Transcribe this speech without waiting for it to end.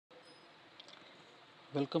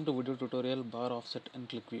Welcome to video tutorial bar offset in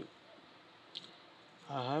QlikView.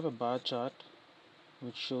 I have a bar chart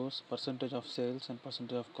which shows percentage of sales and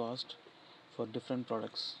percentage of cost for different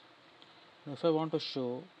products. Now, if I want to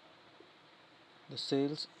show the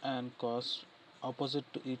sales and cost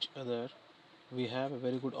opposite to each other, we have a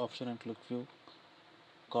very good option in QlikView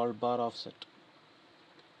called bar offset.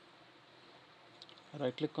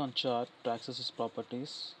 Right click on chart to access its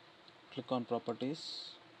properties. Click on properties.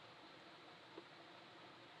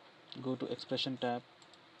 Go to expression tab.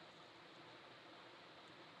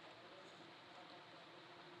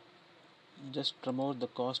 Just promote the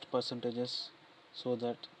cost percentages so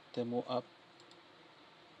that they move up.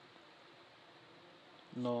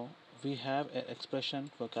 Now we have an expression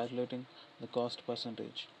for calculating the cost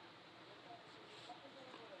percentage.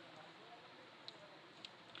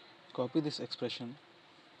 Copy this expression,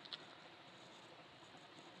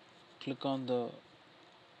 click on the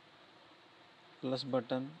plus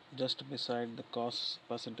button just beside the cost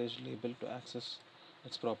percentage label to access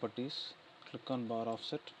its properties. Click on bar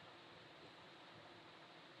offset.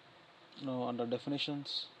 Now under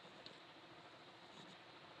definitions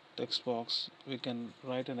text box we can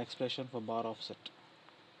write an expression for bar offset.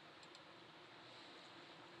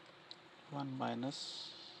 1 minus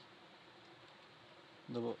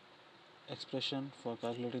the expression for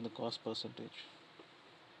calculating the cost percentage.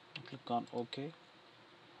 Click on OK.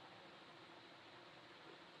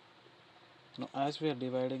 Now as we are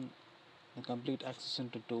dividing the complete axis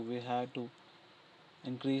into two, we have to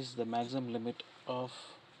increase the maximum limit of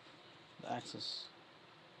the axis.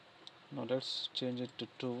 Now let's change it to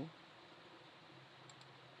 2.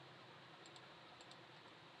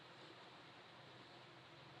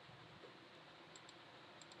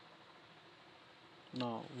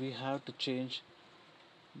 Now we have to change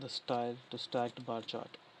the style to stacked bar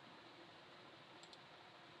chart,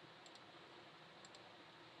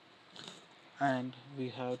 and we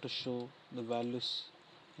have to show the values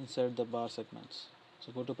inside the bar segments.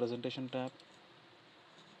 So go to presentation tab,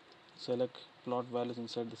 select plot values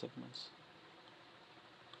inside the segments,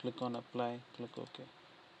 click on apply, click OK.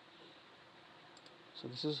 So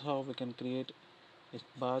this is how we can create a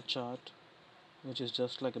bar chart which is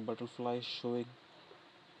just like a butterfly showing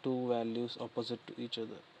two values opposite to each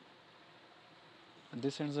other. And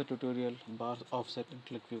this ends the tutorial bar offset in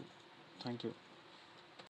QlikView. Thank you.